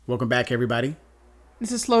Welcome back, everybody.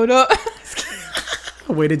 This is slowed up.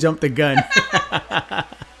 Way to jump the gun.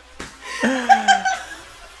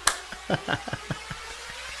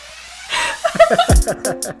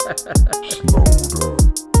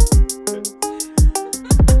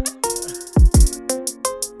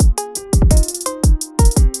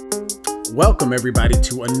 Welcome, everybody,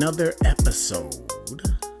 to another episode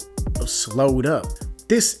of Slowed Up.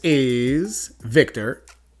 This is Victor.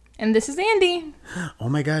 And this is Andy. Oh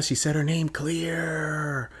my gosh, she said her name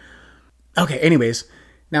clear. Okay, anyways,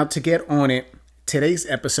 now to get on it, today's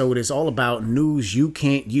episode is all about news you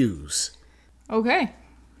can't use. Okay.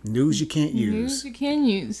 News you can't use. News you can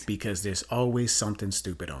use. Because there's always something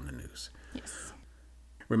stupid on the news. Yes.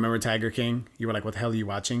 Remember Tiger King? You were like, what the hell are you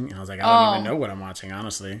watching? And I was like, I don't even know what I'm watching,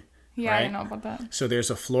 honestly. Yeah, right? I didn't know about that. So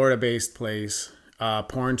there's a Florida-based place,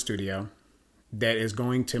 porn studio, that is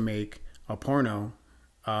going to make a porno,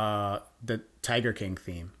 the Tiger King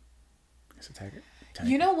theme. It's a Tiger.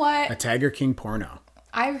 You know what? A Tiger King porno.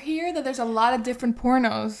 I hear that there's a lot of different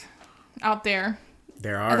pornos out there.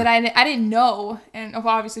 There are. That I didn't know. And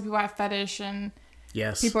obviously people have fetish and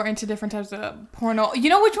yes, people are into different types of porno.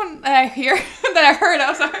 You know which one that I hear? that I heard?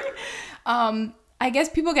 I'm sorry. I guess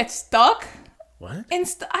people get stuck. What? And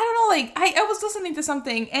I don't know, like, I was listening to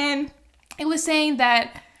something and it was saying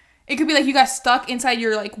that it could be like you got stuck inside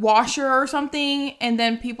your, like, washer or something, and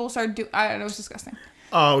then people start I don't know, it was disgusting.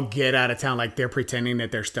 Oh, get out of town. Like, they're pretending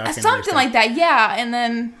that they're stuck. Something like that, yeah, and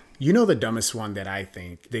then... You know the dumbest one that I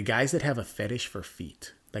think? The guys that have a fetish for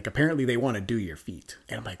feet. Like, apparently they want to do your feet.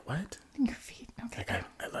 And I'm like, what? Your feet, okay. Like,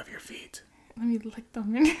 I love your feet. Let me lick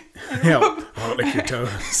them in. I'll lick your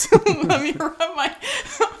toes. Let me rub my...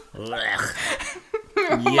 rub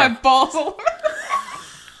Yeah. my balls all over.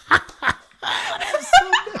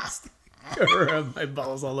 Rub my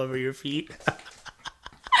balls all over your feet.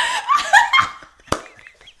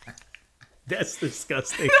 That's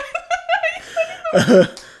disgusting. Oh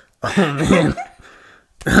man.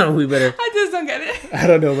 We better. I just don't get it. I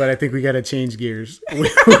don't know, but I think we gotta change gears. We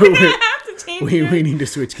have to change it. We need to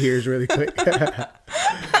switch gears really quick.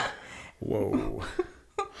 Whoa.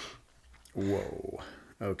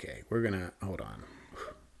 Okay, we're gonna hold on.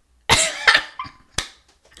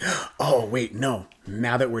 Oh, wait, no.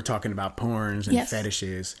 Now that we're talking about porns and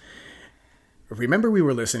fetishes, remember we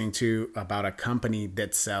were listening to about a company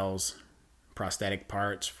that sells prosthetic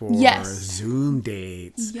parts for Zoom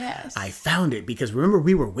dates. Yes. I found it because remember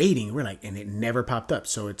we were waiting. We're like, and it never popped up.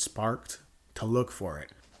 So it sparked to look for it.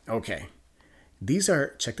 Okay. These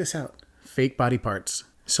are, check this out, fake body parts.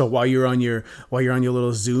 So while you're on your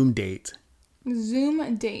little Zoom date.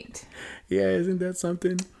 Zoom date. Yeah, isn't that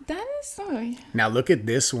something? That is so... Now look at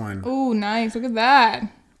this one. Oh, nice. Look at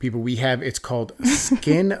that. People, it's called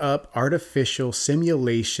Skin Up Artificial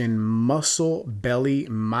Simulation Muscle Belly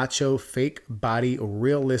Macho Fake Body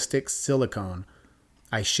Realistic Silicone.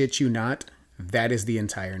 I shit you not, that is the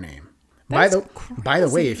entire name. By the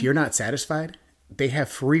way, if you're not satisfied, they have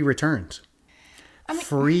free returns.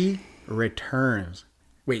 Free returns.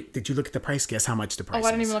 Wait, did you look at the price? Guess how much the price is. Oh,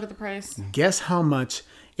 I didn't even look at the price. Guess how much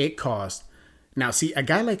it cost. Now, see, a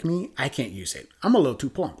guy like me, I can't use it. I'm a little too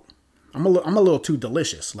plump. I'm a little too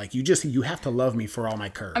delicious. Like, you have to love me for all my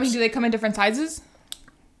curves. I mean, do they come in different sizes?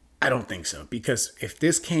 I don't think so. Because if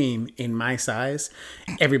this came in my size,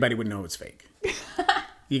 everybody would know it's fake.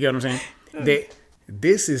 You get what I'm saying?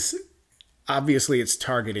 This is, obviously, it's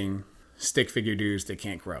targeting stick figure dudes that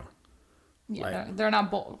can't grow. Yeah, like, they're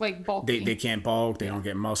not bulky. They can't bulk. They don't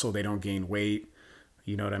get muscle. They don't gain weight.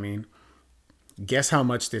 You know what I mean? Guess how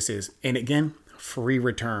much this is. And again, free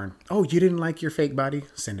return. Oh, you didn't like your fake body?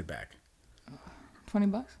 Send it back.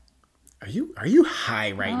 $20? Are you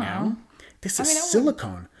high right now? This is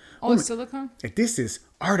silicone. Oh, it's silicone? This is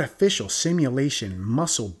artificial simulation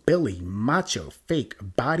muscle belly macho fake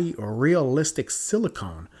body or realistic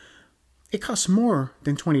silicone. It costs more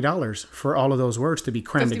than $20 for all of those words to be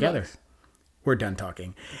crammed together. Bucks. We're done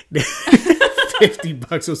talking. $50.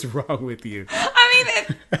 What's wrong with you? I mean,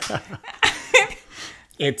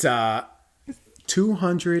 it's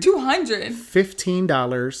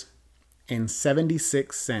 $215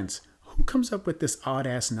 $215.76. Who comes up with this odd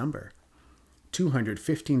ass number?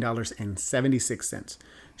 $215.76.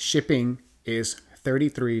 Shipping is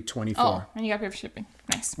 $33.24. Oh, and you got to pay for shipping.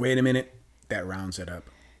 Nice. Wait a minute. That rounds it up.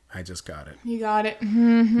 I just got it. You got it.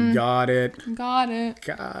 Mm-hmm. Got it. Got it.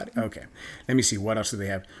 Okay. Let me see. What else do they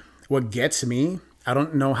have? What gets me, I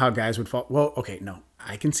don't know how guys would fall. Well, okay, no.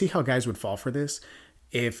 I can see how guys would fall for this.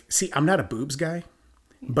 I'm not a boobs guy,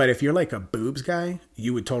 but if you're like a boobs guy,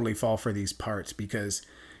 you would totally fall for these parts because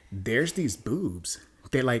there's these boobs.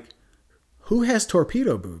 They're like, who has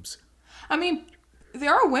torpedo boobs? I mean,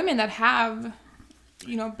 there are women that have,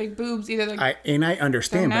 big boobs. Either like I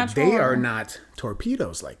understand, but they are not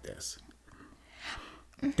torpedoes like this.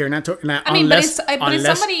 They're not. I mean, but it's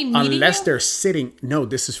somebody meeting unless you? they're sitting. No,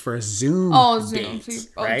 this is for a Zoom. Zoom. Date,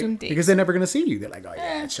 So right? Zoom dates. Because they're never gonna see you. They're like, oh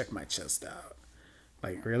yeah, check my chest out.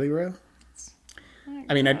 Like, really, bro?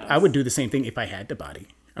 I mean, I would do the same thing if I had the body.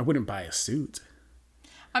 I wouldn't buy a suit.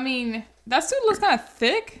 I mean, that suit looks kind of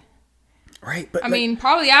thick. Right, but I mean,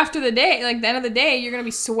 probably after the day, like the end of the day, you're gonna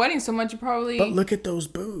be sweating so much you probably. But look at those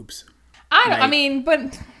boobs. I mean,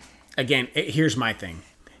 but again, here's my thing.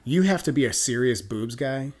 You have to be a serious boobs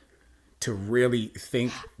guy to really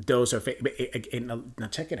think those are fake. Now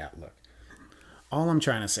check it out. Look, all I'm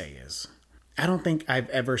trying to say is, I don't think I've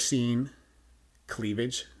ever seen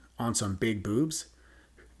cleavage on some big boobs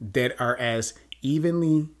that are as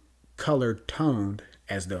evenly colored toned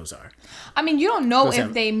as those are. I mean, you don't know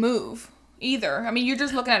if they move either. I mean, you're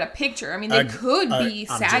just looking at a picture. I mean, they could be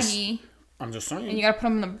saggy. I'm just saying. And you gotta put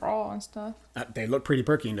them in the bra and stuff. They look pretty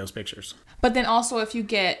perky in those pictures. But then also, if you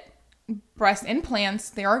get breast implants,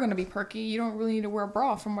 they are gonna be perky. You don't really need to wear a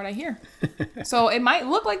bra, from what I hear. So it might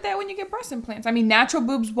look like that when you get breast implants. I mean, natural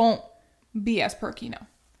boobs won't be as perky, no.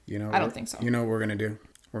 I don't think so. You know what we're gonna do?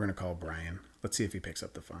 We're gonna call Brian. Let's see if he picks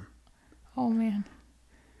up the phone. Oh man.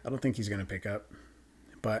 I don't think he's gonna pick up,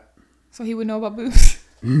 but so he would know about boobs.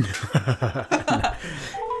 It's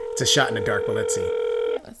a shot in the dark, but let's see.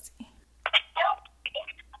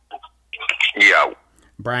 Yo.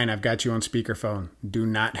 Brian, I've got you on speakerphone. Do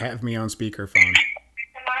not have me on speakerphone.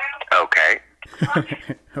 Okay.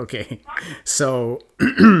 Okay. So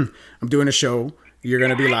I'm doing a show. You're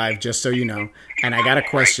going to be live, just so you know. And I got a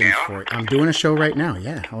question for you. I'm doing a show right now.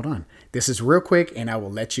 Yeah, hold on. This is real quick, and I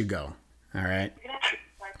will let you go. All right?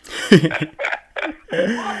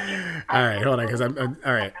 All right, hold on, because I'm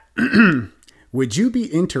all right. Would you be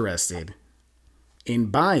interested in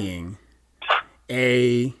buying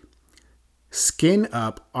a skin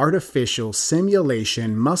up artificial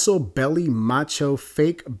simulation muscle belly macho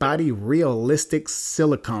fake body realistic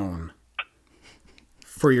silicone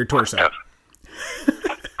for your torso?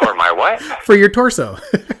 For my what? For your torso.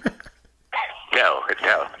 No,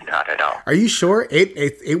 not at all. Are you sure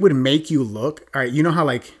it would make you look all right? You know how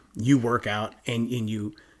like you work out and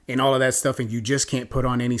you and all of that stuff, and you just can't put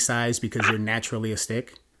on any size because you're naturally a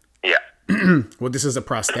stick? Yeah. Well, this is a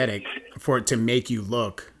prosthetic for it to make you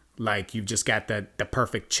look like you've just got the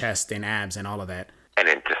perfect chest and abs and all of that. And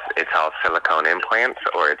it's all silicone implants,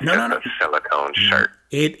 or it's a silicone shirt?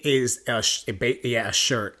 It is a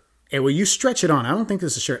shirt. And when you stretch it on, I don't think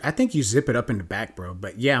it's a shirt. I think you zip it up in the back, bro.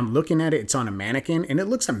 But yeah, I'm looking at it. It's on a mannequin, and it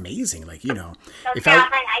looks amazing. Like,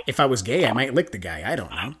 if I was gay, I might lick the guy. I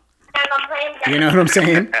don't know. You know what I'm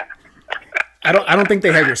saying? I don't think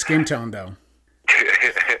they have your skin tone though.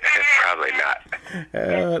 Probably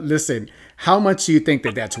not. Listen, how much do you think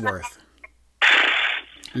that's worth?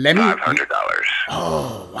 Let me. $500.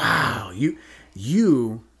 Oh wow,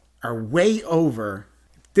 you are way over.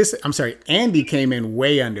 This, I'm sorry, Andy came in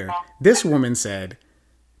way under. This woman said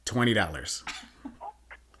 $20.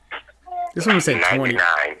 This woman said $20.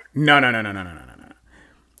 No.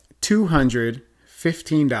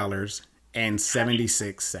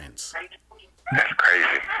 $215.76. That's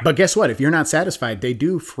crazy. But guess what? If you're not satisfied, they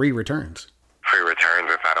do free returns. Free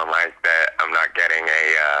returns if I don't like that. I'm not getting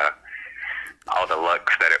all the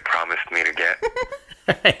looks that it promised me to get.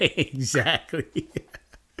 Exactly.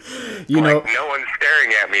 No one's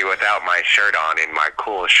staring at me without my shirt on in my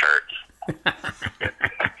cool shirts.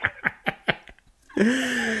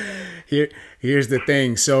 Here's the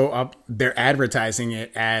thing. So they're advertising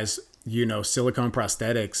it as, silicone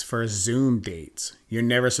prosthetics for Zoom dates. You're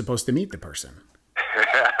never supposed to meet the person.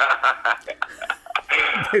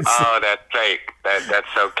 Oh, that's fake. That's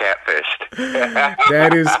so catfished.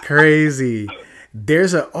 That is crazy.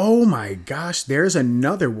 There's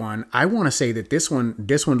another one. I want to say that this one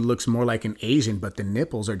looks more like an Asian, but the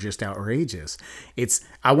nipples are just outrageous.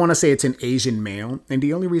 I want to say it's an Asian male. And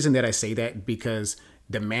the only reason that I say that because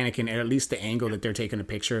the mannequin, or at least the angle that they're taking a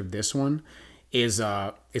picture of this one is,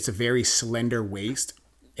 it's a very slender waist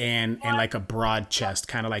and like a broad chest,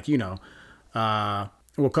 kind of like, the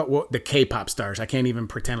K-pop stars. I can't even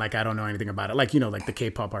pretend like I don't know anything about it. Like, like the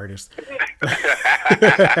K-pop artists.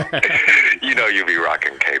 You be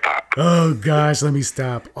rocking K-pop. Oh, gosh, let me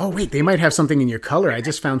stop. Oh, wait, they might have something in your color. I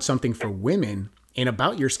just found something for women and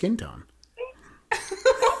about your skin tone.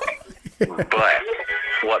 But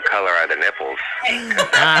what color are the nipples?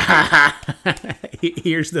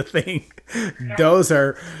 Here's the thing. Those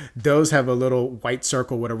have a little white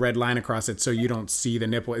circle with a red line across it so you don't see the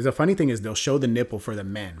nipple. The funny thing is they'll show the nipple for the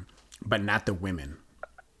men, but not the women.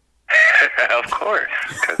 Of course,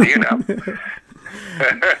 because you know.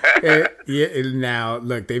 Yeah. Now,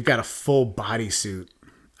 look, they've got a full bodysuit.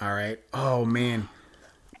 All right. Oh man,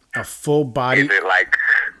 a full body. Is it like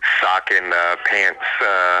sock and pants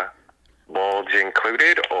bulge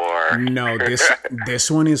included, or No, this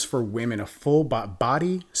one is for women. A full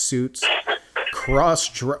body suits, oh,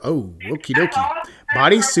 okie dokie.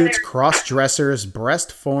 Body suits, cross dressers,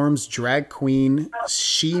 breast forms, drag queen,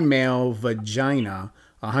 she-male vagina,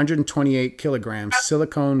 128 kilograms,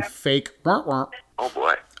 silicone fake. Wah, wah. oh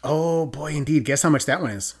boy, Oh boy, indeed. Guess how much that one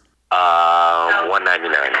is? $199.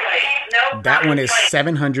 That one is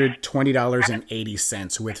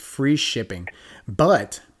 $720.80 with free shipping.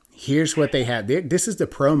 But here's what they have. This is the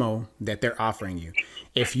promo that they're offering you.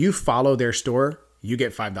 If you follow their store, you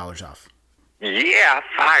get $5 off. Yeah,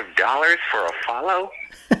 $5 for a follow.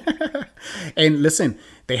 And listen,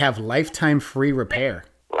 they have lifetime free repair.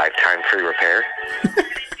 Lifetime free repair.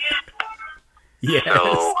 Yes.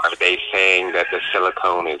 So are they saying that the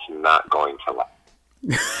silicone is not going to last?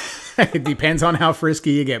 It depends on how frisky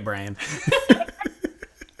you get, Brian.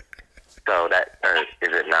 So that is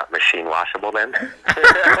it not machine washable then?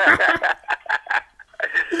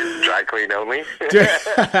 Dry clean only.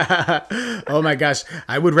 Oh my gosh,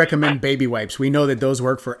 I would recommend baby wipes. We know that those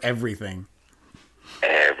work for everything.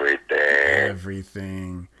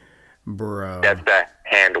 Everything, bro. That's the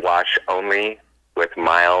hand wash only with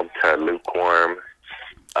mild to lukewarm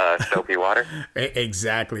soapy water.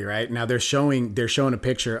 Exactly right. Now they're showing a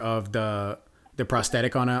picture of the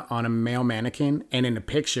prosthetic on a male mannequin, and in a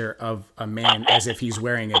picture of a man as if he's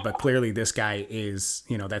wearing it, but clearly this guy is,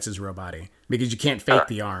 that's his real body, because you can't fake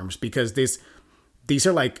the arms, because these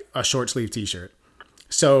are like a short sleeve t-shirt.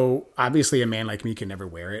 So obviously a man like me can never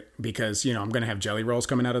wear it, because I'm gonna have jelly rolls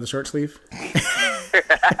coming out of the short sleeve,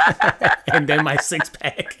 and then my six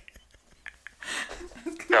pack.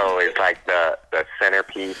 So it's like the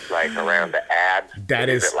centerpiece, like around the abs. That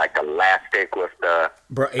is it like elastic with the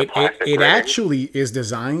bro. It actually is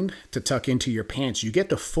designed to tuck into your pants. You get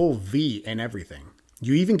the full V and everything.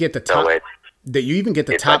 You even get the top. You even get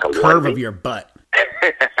the top like curve of your butt.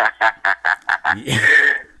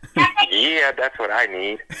 Yeah, that's what I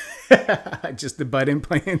need. Just the butt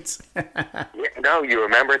implants. Yeah, no, you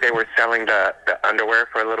remember they were selling the underwear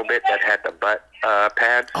for a little bit that had the butt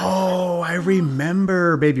pads? Oh, I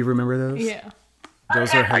remember. Baby, remember those? Yeah.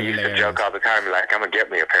 Those are I used hilarious. to joke all the time, like, I'm going to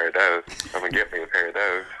get me a pair of those.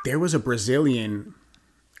 There was a Brazilian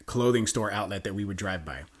clothing store outlet that we would drive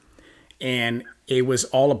by. And it was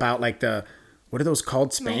all about like what are those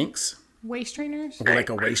called? Spanx? Waist trainers? Or like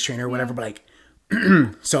a waist trainer or whatever. But like,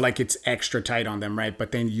 so like it's extra tight on them, right?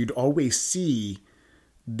 But then you'd always see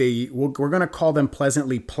we're going to call them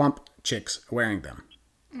pleasantly plump chicks wearing them.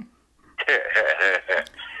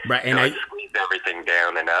 Right. And I squeeze everything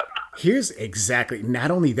down and up. Here's exactly,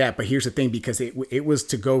 not only that, but here's the thing, because it was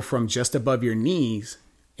to go from just above your knees,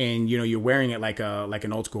 and you're wearing it like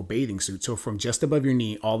an old school bathing suit. So from just above your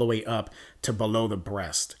knee all the way up to below the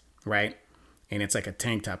breast, right? And it's like a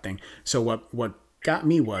tank top thing. So what got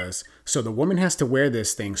me was, so the woman has to wear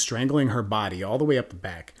this thing strangling her body all the way up the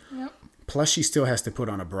back. Yep. Plus she still has to put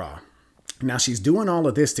on a bra. Now she's doing all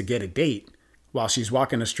of this to get a date while she's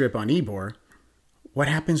walking a strip on Ybor. What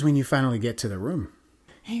happens when you finally get to the room?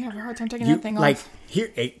 You have a hard time taking that thing like, off.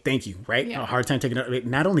 Thank you, right? Yeah. A hard time taking it.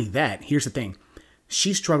 Not only that, here's the thing.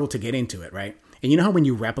 She struggled to get into it, right? And you know how when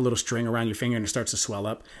you wrap a little string around your finger and it starts to swell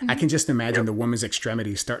up? Mm-hmm. I can just imagine the woman's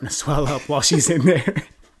extremities starting to swell up while she's in there.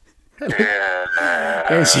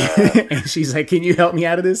 and she's like, can you help me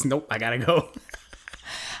out of this? Nope, I gotta go.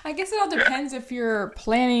 I guess it all depends if you're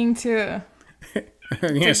planning to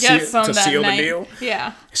get some to that seal night. the deal.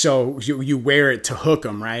 Yeah. So you wear it to hook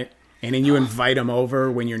them, right? And then you invite them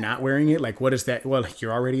over when you're not wearing it. Like, what is that? Well,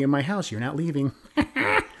 you're already in my house. You're not leaving.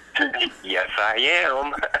 Yes, I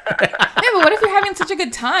am. Yeah, but what if you're having such a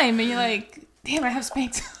good time and you're like, damn, I have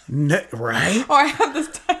Spanx. Right? Or I have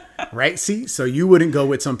this time. Right? See? So you wouldn't go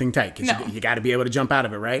with something tight, because No. you got to be able to jump out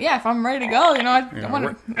of it, right? Yeah, if I'm ready to go, I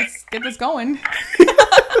want to, let's get this going.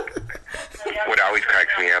 What always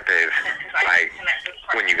cracks me up is, like,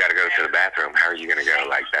 when you got to go to the bathroom, how are you going to go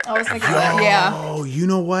like that? I was thinking that, yeah. Oh, you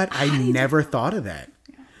know what? I never thought of that.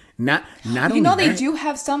 Not only they that, do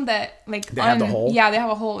have some that, like, they have the hole? Yeah, they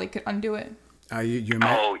have a hole. They could undo it. you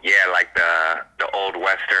Oh, yeah, like the old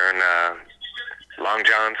Western long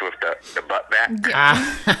johns with the butt back.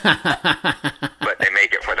 Yeah. But they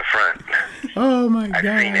make it for the front. Oh, my God.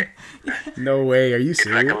 I've seen it. No way. Are you It's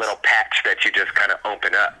serious? like a little patch that you just kind of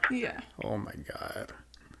open up. Yeah. Oh, my God.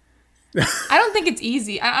 I don't think it's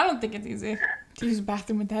easy. I don't think it's easy Can use the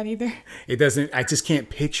bathroom with that either. It doesn't. I just can't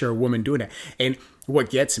picture a woman doing that. And what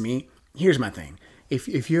gets me, here's my thing: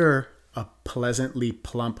 if you're a pleasantly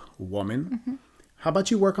plump woman, how about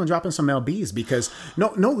you work on dropping some lbs? Because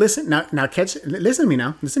listen now,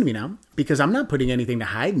 listen to me now, because I'm not putting anything to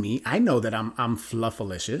hide me. I know that I'm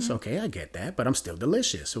fluffalicious. Okay, I get that, but I'm still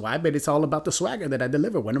delicious. So I bet it's all about the swagger that I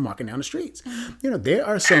deliver when I'm walking down the streets. There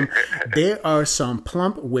are some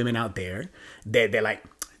plump women out there that they're like,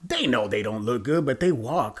 they know they don't look good, but they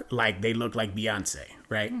walk like they look like Beyonce,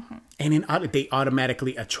 right? And then they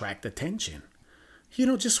automatically attract attention.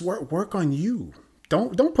 Just work on you.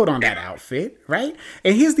 Don't put on that outfit, right?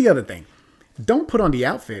 And here's the other thing. Don't put on the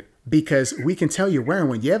outfit because we can tell you're wearing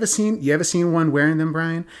one. You ever seen one wearing them,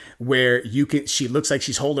 Brian? Where she looks like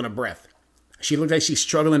she's holding a breath. She looks like she's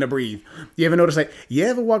struggling to breathe. You ever notice, like, you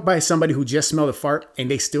ever walk by somebody who just smelled a fart and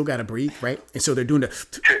they still got to breathe, right? And so they're doing the...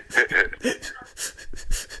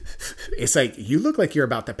 It's like, you look like you're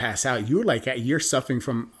about to pass out. You're suffering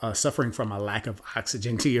from a lack of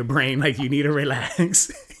oxygen to your brain. Like, you need to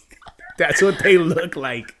relax. That's what they look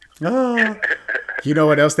like. Oh, you know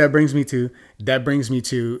what else that brings me to? That brings me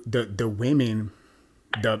to the women,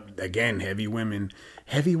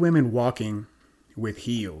 heavy women walking with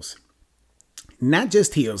heels. Not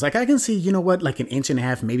just heels. Like, I can see, like an 1.5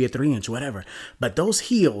 inches, maybe a 3-inch, whatever. But those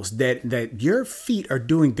heels that your feet are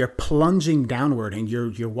doing, they're plunging downward and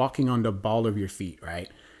you're walking on the ball of your feet, right?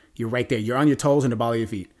 You're right there. You're on your toes and the ball of your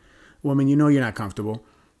feet. Woman, you're not comfortable.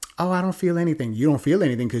 Oh, I don't feel anything. You don't feel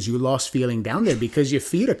anything because you lost feeling down there because your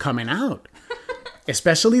feet are coming out.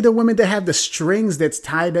 Especially the women that have the strings that's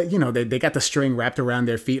tied, they got the string wrapped around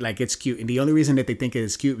their feet like it's cute. And the only reason that they think it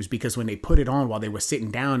is cute is because when they put it on while they were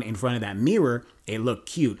sitting down in front of that mirror, it looked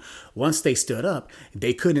cute. Once they stood up,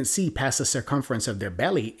 they couldn't see past the circumference of their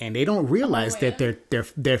belly, and they don't realize that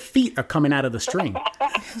their feet are coming out of the string.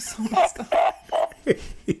 So messed up.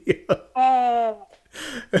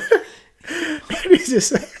 It's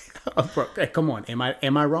just, come on, am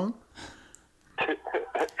I wrong?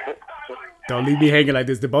 Don't leave me hanging like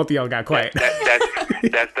this. The both of y'all got quiet.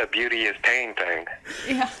 That's the beauty is pain thing.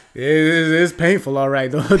 Yeah. It's painful, all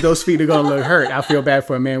right. Those feet are going to look hurt. I feel bad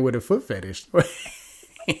for a man with a foot fetish.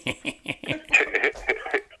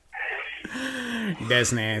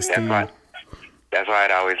 That's nasty. That's why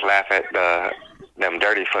I'd always laugh at them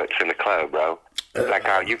dirty foots in the club, bro. Like,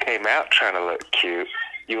 oh, you came out trying to look cute.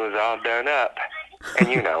 You was all done up.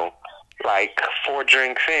 And, like 4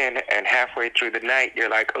 drinks in, and halfway through the night, you're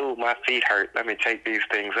like, "Oh, my feet hurt. Let me take these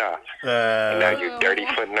things off." And now you're dirty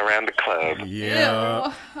footing around the club. Yeah,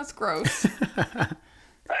 ew, that's gross. A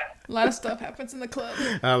lot of stuff happens in the club.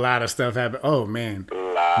 A lot of stuff happens. Oh man,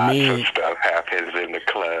 Lots of stuff happens in the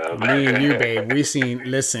club. Me and you, babe, we seen.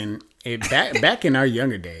 Listen, back in our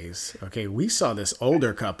younger days. Okay, we saw this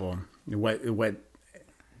older couple. What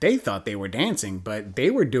they thought they were dancing, but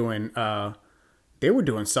they were doing. They were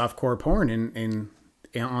doing softcore porn in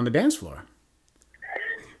on the dance floor.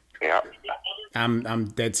 Yeah. I'm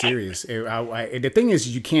dead serious. The thing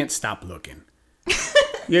is, you can't stop looking.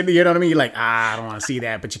 You know what I mean? You're like, I don't want to see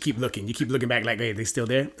that, but you keep looking. You keep looking back like, hey, they still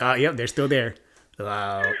there? Yep, they're still there.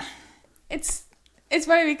 It's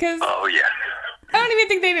funny because Oh yeah. I don't even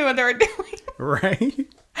think they knew what they were doing. Right?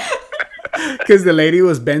 Because the lady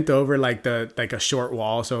was bent over like a short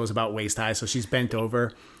wall, so it was about waist high. So she's bent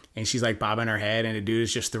over. And she's like bobbing her head, and the dude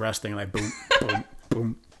is just thrusting like boom, boom,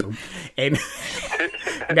 boom, boom. And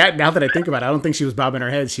now that I think about it, I don't think she was bobbing her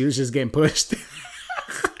head. She was just getting pushed.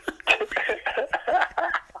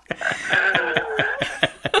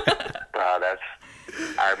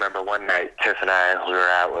 I remember one night, Tiff and I, we were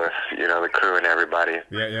out with, the crew and everybody.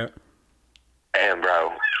 Yeah. And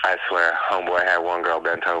bro, I swear, homeboy had one girl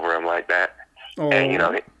bent over him like that. Oh.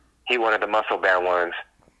 And he wanted the muscle bound ones.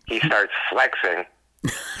 He starts flexing.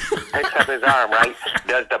 Picks up his arm, right?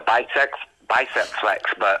 Does the bicep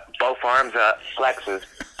flex, but both arms up, flexes.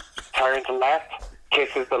 Turns left,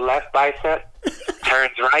 kisses the left bicep.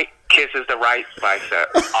 Turns right, kisses the right bicep.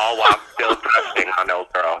 All while still thrusting on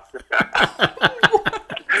old girl.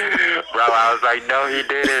 Bro, I was like, no, he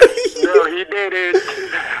didn't. No, he didn't.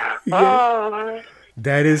 Yeah. Oh.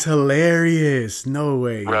 That is hilarious. No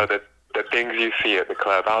way. Bro, the things you see at the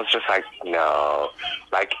club, I was just like, no.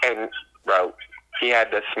 Like, and bro, he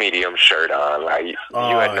had this medium shirt on. Like, you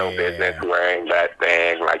had no business wearing that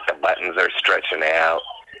thing. Like, the buttons are stretching out.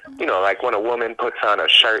 Like when a woman puts on a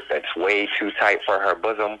shirt that's way too tight for her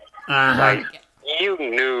bosom. Like, you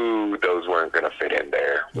knew those weren't going to fit in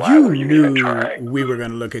there. Why you were you knew even trying? we were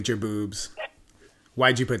going to look at your boobs.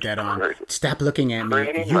 Why'd you put that on? Stop looking at me.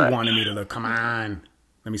 Pretty You much. wanted me to look. Come on.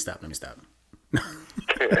 Let me stop.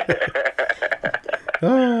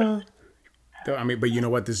 I mean, but you know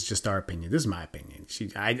what? This is just our opinion. This is my opinion.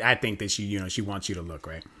 I think that she wants you to look,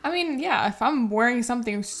 right? I mean, yeah, if I'm wearing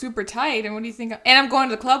something super tight, and what do you think? And I'm going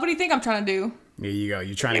to the club. What do you think I'm trying to do? There you go.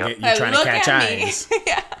 You're trying to catch eyes.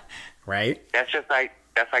 Yeah. Right? That's like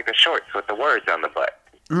the shorts with the words on the butt.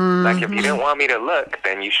 Mm-hmm. Like, if you didn't want me to look,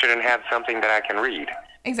 then you shouldn't have something that I can read.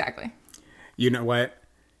 Exactly. You know what?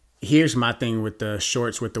 Here's my thing with the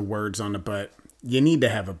shorts with the words on the butt. You need to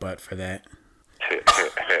have a butt for that.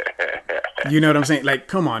 You know what I'm saying? Like,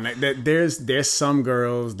 come on. There's some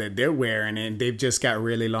girls that they're wearing it and they've just got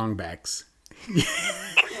really long backs.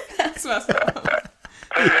 That's messed up.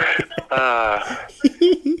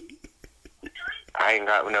 I ain't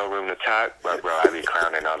got no room to talk, but bro, I be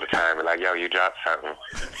clowning all the time. Be like, yo, you dropped something.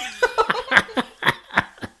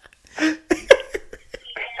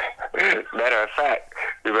 Matter of fact,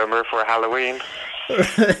 you remember for Halloween?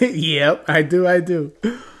 Yep, I do.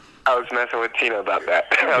 I was messing with Tina about that.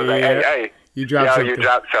 I was like, hey, you dropped something. You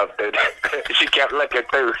dropped something. She kept looking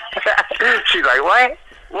too. She's like, what?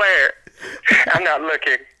 Where? I'm not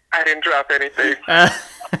looking. I didn't drop anything.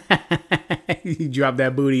 You dropped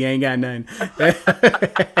that booty, you ain't got nothing.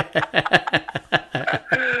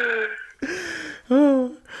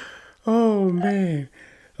 Oh, man.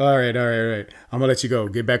 All right. I'm going to let you go.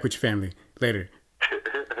 Get back with your family. Later.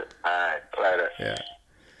 All right, later. Yeah.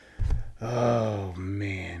 Oh,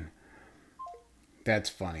 man. That's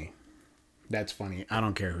funny. I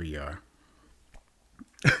don't care who you are.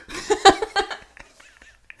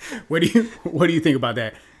 What do you think about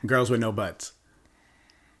that? Girls with no butts.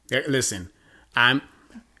 Listen,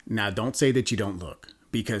 now don't say that you don't look,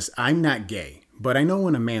 because I'm not gay, but I know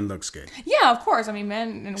when a man looks good. Yeah, of course. I mean,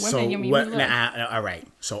 men and women. All right.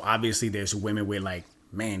 So obviously there's women with like,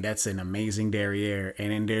 man, that's an amazing derriere,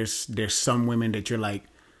 and then there's some women that you're like,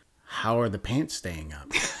 how are the pants staying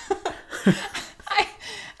up?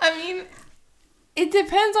 I mean, it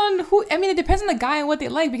depends on who. I mean, it depends on the guy and what they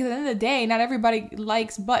like, because at the end of the day, not everybody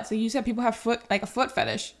likes butts. So you said people have a foot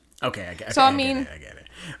fetish. Okay, I get it. I get it.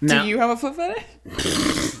 Now, do you have a foot fetish?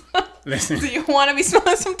 Listen. Do you want to be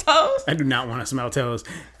smelling some toes? I do not want to smell toes.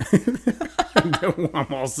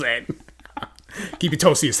 I'm all set. Keep your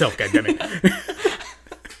toes to yourself, goddammit.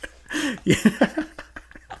 Yeah.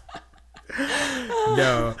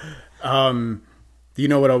 No. You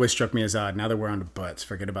know what always struck me as odd? Now that we're on the butts,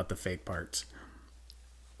 forget about the fake parts.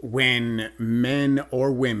 When men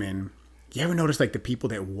or women, you ever notice like the people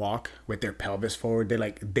that walk with their pelvis forward?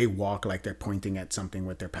 They walk like they're pointing at something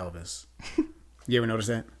with their pelvis. You ever notice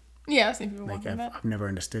that? Yeah, I've seen people like walking that. I've never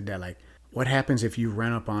understood that. Like, what happens if you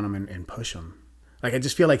run up on them and push them? Like, I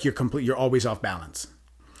just feel like you're always off balance.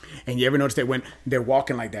 And you ever notice that when they're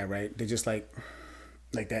walking like that, right? They're just like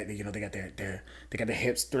that, you know, they got their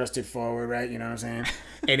hips thrusted forward, right? You know what I'm saying?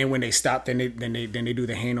 And then when they stop, then they do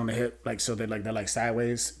the hand on the hip, like, so they're like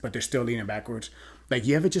sideways, but they're still leaning backwards. Like,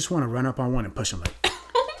 you ever just want to run up on one and push them like,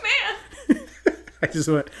 oh man. I just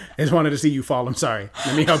wanted to see you fall. I'm sorry.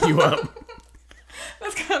 Let me help you up.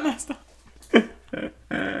 That's kind of messed up.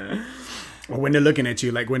 Or when they're looking at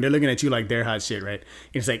you like they're hot shit, right?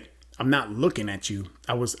 It's like, I'm not looking at you.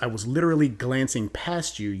 I was literally glancing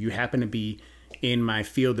past you. You happen to be in my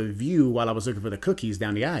field of view while I was looking for the cookies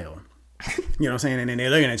down the aisle. You know what I'm saying? And then they're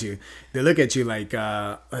looking at you. They look at you like,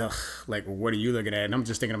 like, what are you looking at? And I'm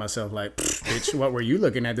just thinking to myself, like, bitch, what were you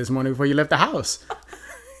looking at this morning before you left the house?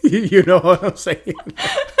 You know what I'm saying?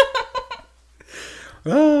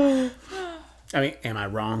 I mean, am I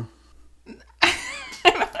wrong? I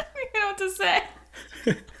don't know what to say.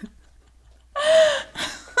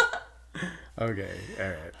 Okay, all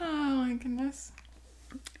right. Oh my goodness.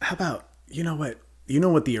 How about, you know what? You know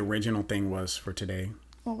what the original thing was for today?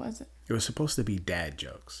 What was it? It was supposed to be dad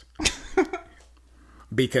jokes.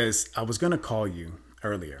 Because I was gonna call you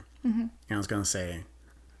earlier, and I was gonna say,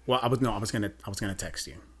 I was gonna text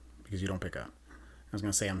you because you don't pick up. I was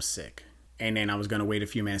gonna say I'm sick, and then I was gonna wait a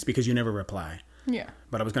few minutes because you never reply. Yeah.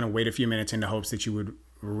 But I was gonna wait a few minutes in the hopes that you would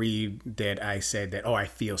read that I said that, oh, I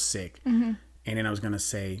feel sick, and then I was gonna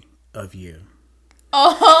say, of you.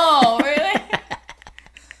 Oh, really?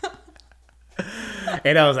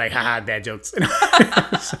 And I was like, haha, dad jokes.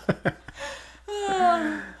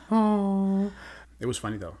 Oh. It was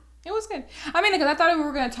funny though. It was good. I mean, because I thought we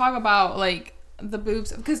were going to talk about like the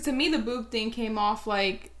boobs, because to me the boob thing came off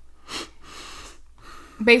like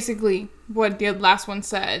basically what the last one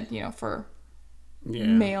said, you know, for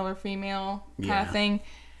male or female kind of thing.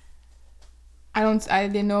 I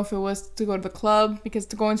didn't know if it was to go to the club, because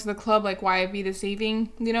to go into the club, like, why be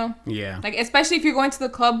deceiving, you know? Yeah. Like, especially if you're going to the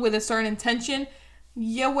club with a certain intention,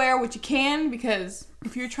 you wear what you can, because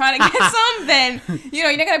if you're trying to get some, then, you know,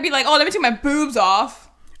 you're not going to be like, oh, let me take my boobs off.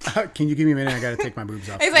 Can you give me a minute? I gotta take my boobs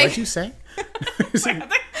off. He's like- What'd you say? He's like,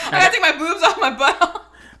 I gotta take my boobs off my butt.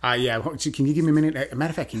 yeah. Can you give me a minute? Matter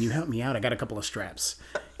of fact, can you help me out? I got a couple of straps.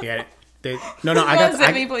 You got it. No, I got.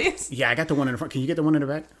 Zip me, please. Yeah, I got the one in the front. Can you get the one in the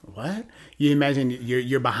back? What? You imagine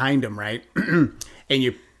you're behind them, right? And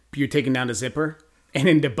you're taking down the zipper, and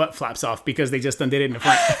then the butt flops off because they just undid it in the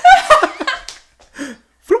front.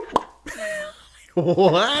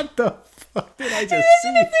 What the fuck did I just see?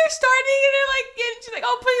 Imagine if they're starting and they're like, and she's like,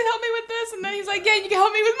 "Oh, please help me with this," and then he's like, "Yeah, you can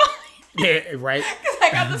help me with mine." Yeah, right. Because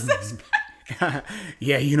I got the six pack.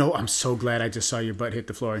 Yeah, I'm so glad I just saw your butt hit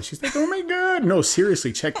the floor. And she's like, oh my God. No,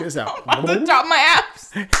 seriously, check this out. I'm about to drop my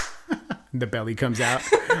abs. The belly comes out,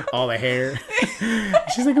 all the hair.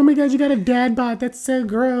 She's like, oh my God, you got a dad bod. That's so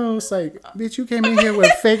gross. Like, bitch, you came in here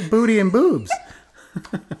with fake booty and boobs.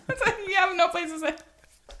 It's like, you have no place to say.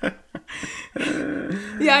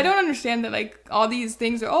 Yeah, I don't understand that, like, all these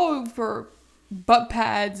things are, for butt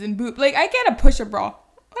pads and boob. Like, I get a push-up bra.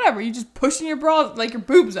 Whatever, you just pushing your bra, like, your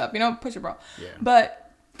boobs up, push your bra. Yeah.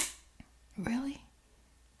 But, really?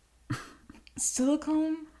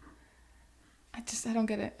 Silicone? I don't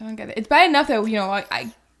get it. It's bad enough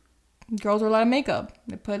that, girls wear a lot of makeup.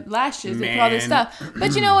 They put lashes, they put all this stuff.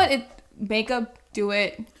 But you know what? Makeup, do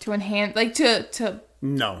it to enhance, like, to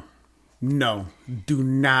No, do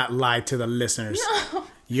not lie to the listeners. No.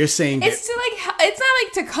 You're saying it's not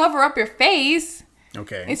like to cover up your face.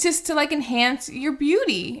 Okay. It's just to, like, enhance your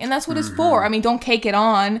beauty, and that's what it's for. I mean, don't cake it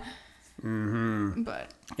on.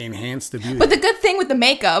 But enhance the beauty. But the good thing with the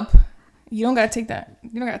makeup, you don't gotta take that.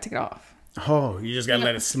 You don't gotta take it off. Oh, you just gotta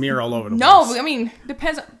let it smear all over the place. No, I mean,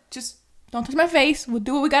 depends. Just don't touch my face. We'll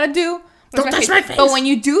do what we gotta do. Don't touch my face. But when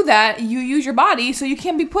you do that, you use your body, so you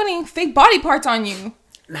can't be putting fake body parts on you.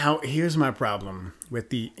 Now, here's my problem with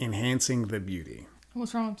the enhancing the beauty.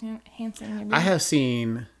 What's wrong with enhancing your beauty? I have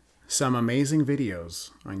seen some amazing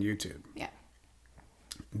videos on YouTube. Yeah.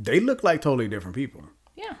 They look like totally different people.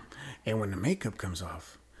 Yeah. And when the makeup comes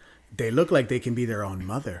off, they look like they can be their own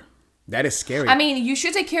mother. That is scary. I mean, you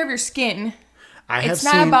should take care of your skin. It's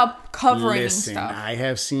not about covering stuff. I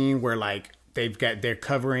have seen where, like, they're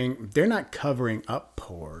not covering up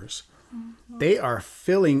pores. Mm-hmm. They are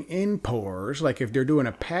filling in pores. Like if they're doing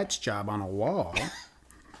a patch job on a wall,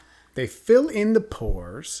 they fill in the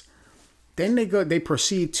pores. Then they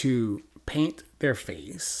proceed to paint their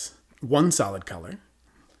face one solid color.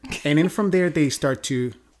 And then from there, they start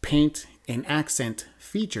to paint and accent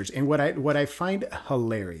features. And what I find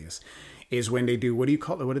hilarious is when they do, what do you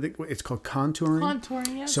call it? It's called contouring.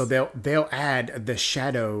 Contouring, yes. So they'll add the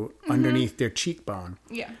shadow underneath their cheekbone.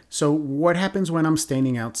 Yeah. So what happens when I'm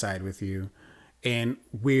standing outside with you and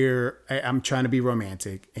I'm trying to be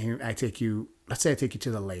romantic and let's say I take you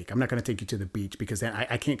to the lake. I'm not going to take you to the beach because then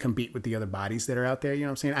I can't compete with the other bodies that are out there. You know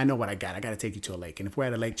what I'm saying? I know what I got. I got to take you to a lake. And if we're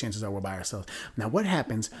at a lake, chances are we're by ourselves. Now, what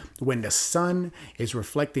happens when the sun is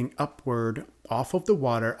reflecting upward off of the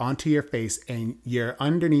water onto your face and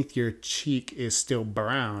underneath your cheek is still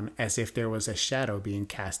brown as if there was a shadow being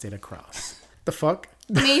casted across? The fuck?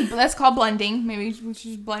 Maybe that's called blending. Maybe we should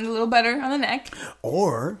just blend a little better on the neck.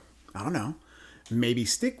 Or, I don't know, maybe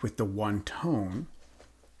stick with the one tone.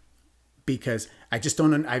 Because I just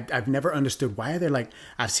don't, I've never understood why they're like,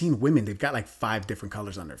 I've seen women, they've got like 5 different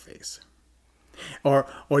colors on their face. Or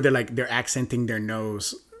they're accenting their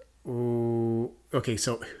nose. Ooh, okay,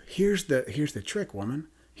 so here's the trick, woman.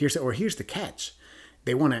 Here's the catch.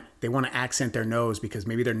 They want to accent their nose because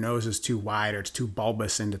maybe their nose is too wide or it's too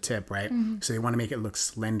bulbous in the tip, right? Mm-hmm. So they want to make it look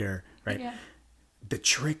slender, right? Yeah. The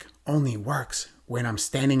trick only works when I'm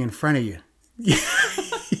standing in front of you.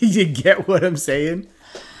 You get what I'm saying?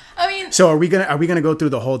 I mean, so are we gonna go through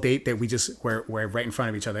the whole date that we're right in front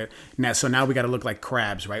of each other now? So now we got to look like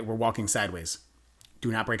crabs, right? We're walking sideways.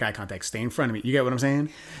 Do not break eye contact. Stay in front of me. You get what I'm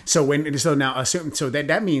saying? So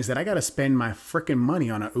that means that I got to spend my freaking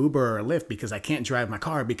money on an Uber or a Lyft because I can't drive my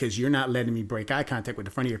car because you're not letting me break eye contact with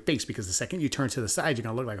the front of your face because the second you turn to the side, you're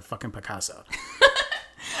gonna look like a fucking Picasso.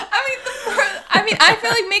 I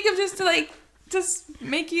feel like makeup just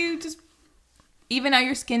make you just even out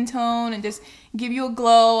your skin tone and just give you a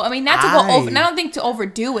glow. I mean, not to go over. And I don't think to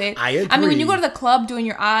overdo it. I agree. I mean, when you go to the club doing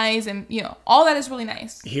your eyes and all that is really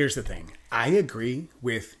nice. Here's the thing. I agree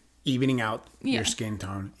with evening out your skin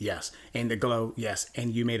tone, yes, and the glow, yes.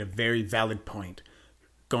 And you made a very valid point.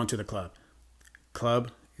 Going to the club.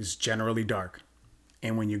 Club is generally dark,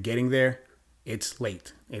 and when you're getting there, it's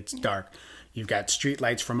late. It's dark. You've got street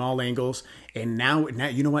lights from all angles, and now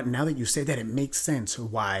you know what? Now that you say that, it makes sense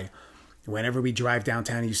why. Whenever we drive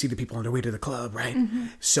downtown and you see the people on their way to the club, right? Mm-hmm.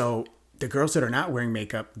 So the girls that are not wearing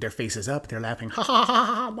makeup, their faces up, they're laughing, ha ha ha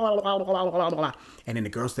ha, blah, blah, blah, blah, blah, blah. And then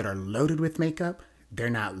the girls that are loaded with makeup, they're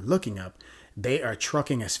not looking up. They are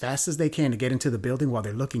trucking as fast as they can to get into the building while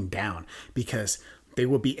they're looking down, because they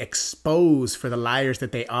will be exposed for the liars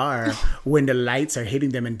that they are when the lights are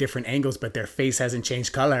hitting them in different angles, but their face hasn't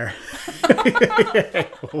changed color.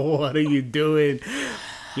 What are you doing?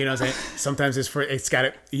 You know what I'm saying? Sometimes it's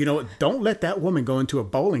got to, don't let that woman go into a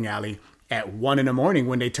bowling alley at 1 a.m.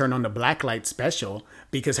 when they turn on the black light special,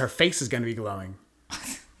 because her face is going to be glowing.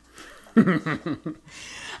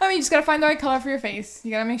 I mean, you just got to find the right color for your face.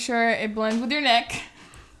 You got to make sure it blends with your neck.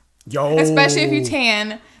 Yo. Especially if you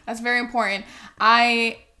tan. That's very important.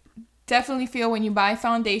 I definitely feel when you buy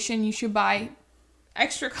foundation, you should buy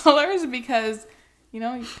extra colors because,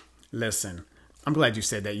 Listen, I'm glad you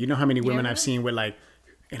said that. You know how many women I've seen with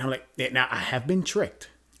and I'm like, now I have been tricked,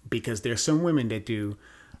 because there's some women that do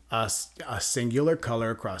a singular color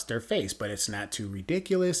across their face, but it's not too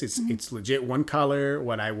ridiculous. It's legit one color.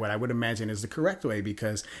 What I would imagine is the correct way,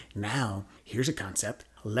 because now here's a concept.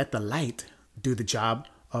 Let the light do the job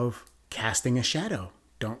of casting a shadow.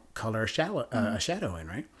 Don't color a shadow in,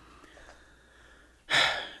 right?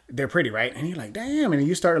 They're pretty, right? And you're like, damn. And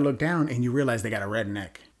you start to look down and you realize they got a red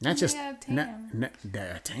neck. Not just tan.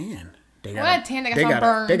 They're tan. They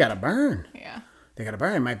got a burn. Yeah. They got a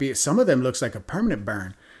burn. It might be, some of them looks like a permanent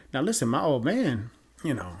burn. Now listen, my old man,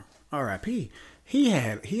 R.I.P. He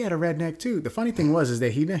had a red neck too. The funny thing was is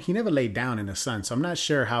that he never laid down in the sun, so I'm not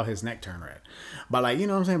sure how his neck turned red. But you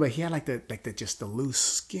know what I'm saying? But he had just the loose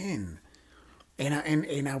skin.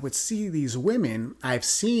 And I would see these women, I've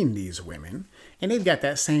seen these women, and they've got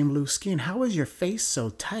that same loose skin. How is your face so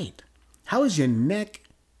tight? How is your neck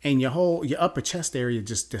and your upper chest area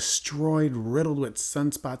just destroyed, riddled with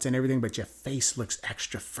sunspots and everything, but your face looks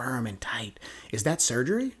extra firm and tight? Is that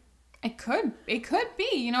surgery? It could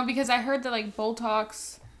be, because I heard that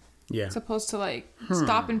Botox supposed to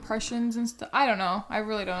stop impressions and stuff. I don't know. I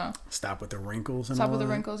really don't know. Stop with the wrinkles and Stop with the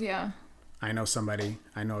wrinkles, yeah. I know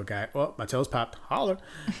a guy. Oh, my toes popped. Holler.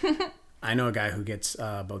 I know a guy who gets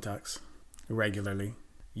Botox regularly.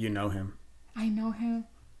 You know him. I know him.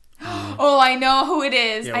 Oh, I know who it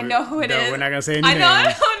is. Yeah, I know who it is. We're not gonna say any names. No,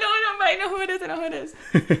 but I know who it is.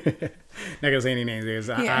 Not gonna say any names. Because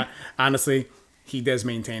honestly, he does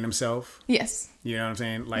maintain himself. Yes. You know what I'm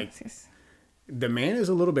saying? Yes. The man is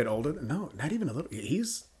a little bit older. No, not even a little.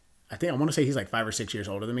 I want to say he's 5 or 6 years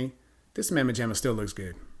older than me. This man Majama still looks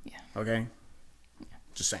good. Yeah. Okay? Yeah.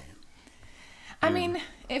 Just saying. I mean,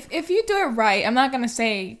 if you do it right, I'm not going to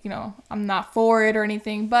say, I'm not for it or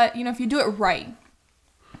anything, but, if you do it right,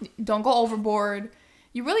 don't go overboard.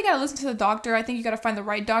 You really got to listen to the doctor. I think you got to find the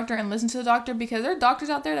right doctor and listen to the doctor, because there are doctors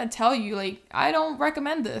out there that tell you, I don't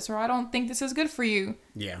recommend this, or I don't think this is good for you.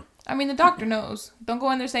 Yeah. I mean, the doctor knows. Don't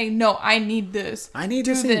go in there saying, no, I need this. I need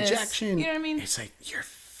this injection. You know what I mean? It's your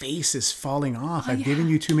face is falling off. I've given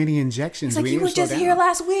you too many injections. It's you were just here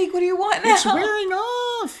last week. What do you want now? It's wearing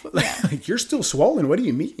off. Yeah. You're still swollen. What do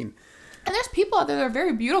you mean? And there's people out there that are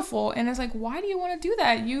very beautiful, and it's why do you want to do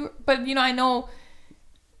that? I know.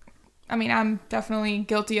 I mean, I'm definitely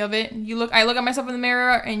guilty of it. I look at myself in the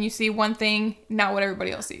mirror, and you see one thing, not what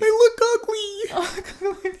everybody else sees. I look ugly.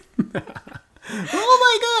 Oh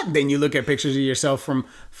my God. Then you look at pictures of yourself from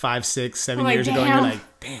 5, 6, 7 years ago, and you're like,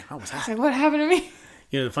 damn, I was hot. What happened to me?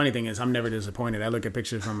 The funny thing is, I'm never disappointed. I look at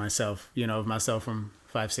pictures from myself, of myself from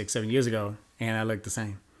 5, 6, 7 years ago, and I look the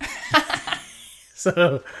same.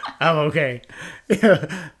 So I'm okay.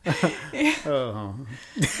 Yeah. Oh.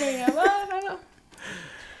 I don't know.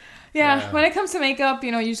 Yeah, when it comes to makeup,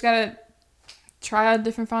 you just gotta try out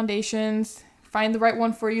different foundations, find the right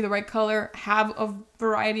one for you, the right color, have a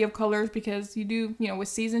variety of colors, because you do, with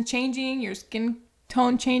seasons changing, your skin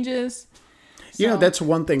tone changes. So. That's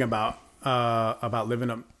one thing about living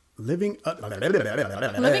up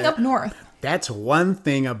north. That's one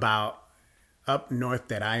thing about up north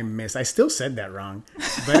that I miss. I still said that wrong,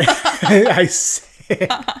 but I said,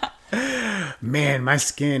 man, my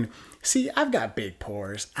skin. See, I've got big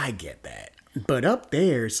pores. I get that. But up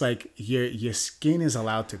there, it's your skin is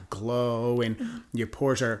allowed to glow, and your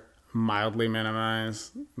pores are mildly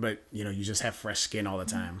minimized, but you just have fresh skin all the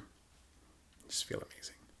time. Just feel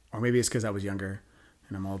amazing. Or maybe it's because I was younger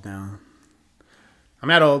and I'm old now. I'm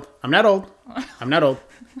not old.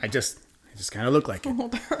 I just kind of look like it. I'm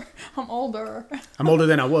older. I'm older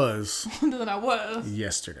than I was.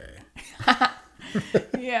 Yesterday.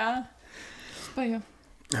 Yeah. But yeah.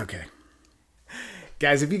 Okay.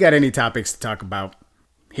 Guys, if you got any topics to talk about,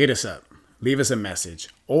 hit us up. Leave us a message.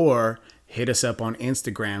 Or hit us up on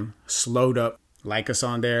Instagram. Slowed Up. Like us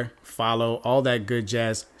on there. Follow. All that good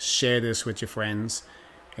jazz. Share this with your friends.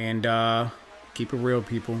 And keep it real,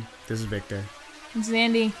 people. This is Victor. It's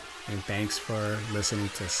Andy. And thanks for listening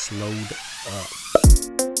to Slowed Up.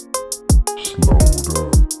 slowed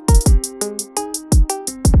up.